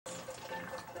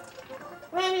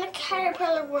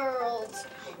caterpillar world.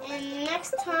 And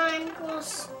next time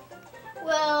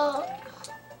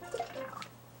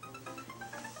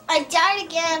I died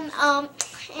again,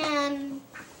 and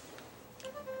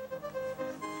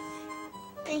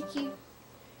thank you.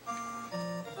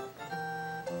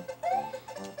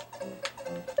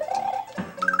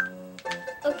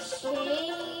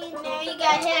 Okay, now you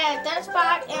gotta hit that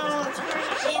spot and turn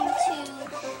it into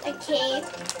a cave.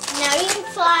 Now you can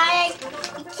fly.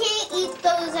 You can't eat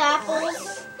those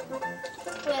apples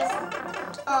with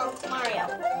Mario.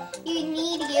 You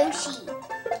need Yoshi.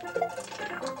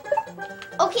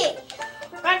 Okay,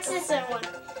 watch this other one.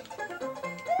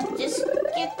 Just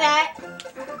get that.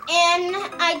 And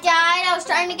I died. I was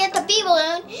trying to get the pea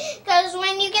balloon, because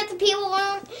when you get the pea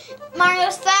balloon,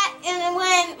 Mario's fat, and then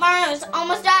when Mario's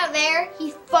almost out of there,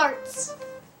 he farts.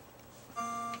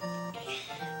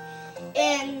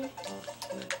 And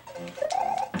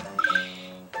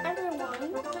other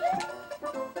one,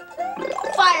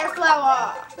 fire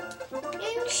flower.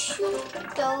 And shoot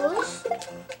those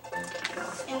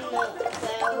and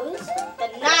those,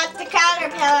 but not the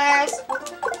caterpillars.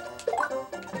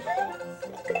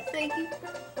 Thank you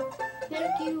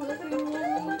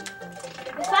everyone.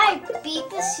 If I beat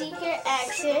the secret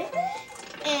exit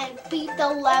and beat the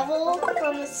level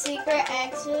from the secret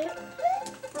exit,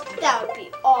 that would be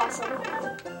awesome.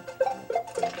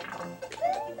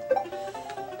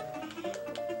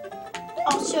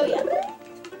 I'll show you.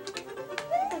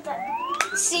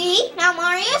 See, now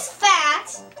Mario's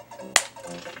fat.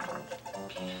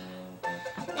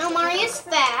 Now Mario's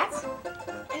fat.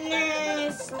 And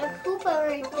there's a Koopa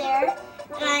right there.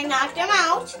 And I knocked him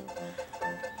out.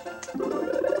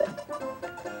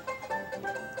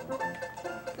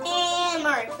 And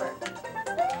Mario fur.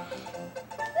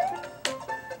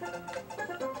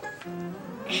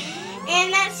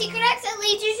 And that secret exit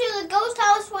leads you to the ghost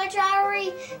house, which I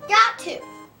already got to.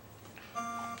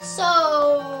 So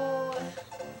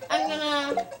I'm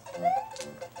gonna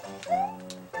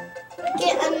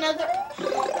get another.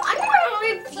 I'm gonna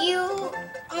review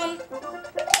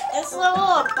this level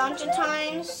a bunch of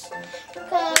times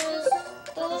because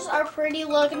those are pretty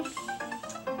looking.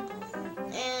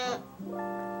 And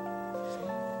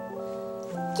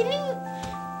can you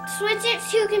switch it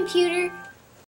to computer?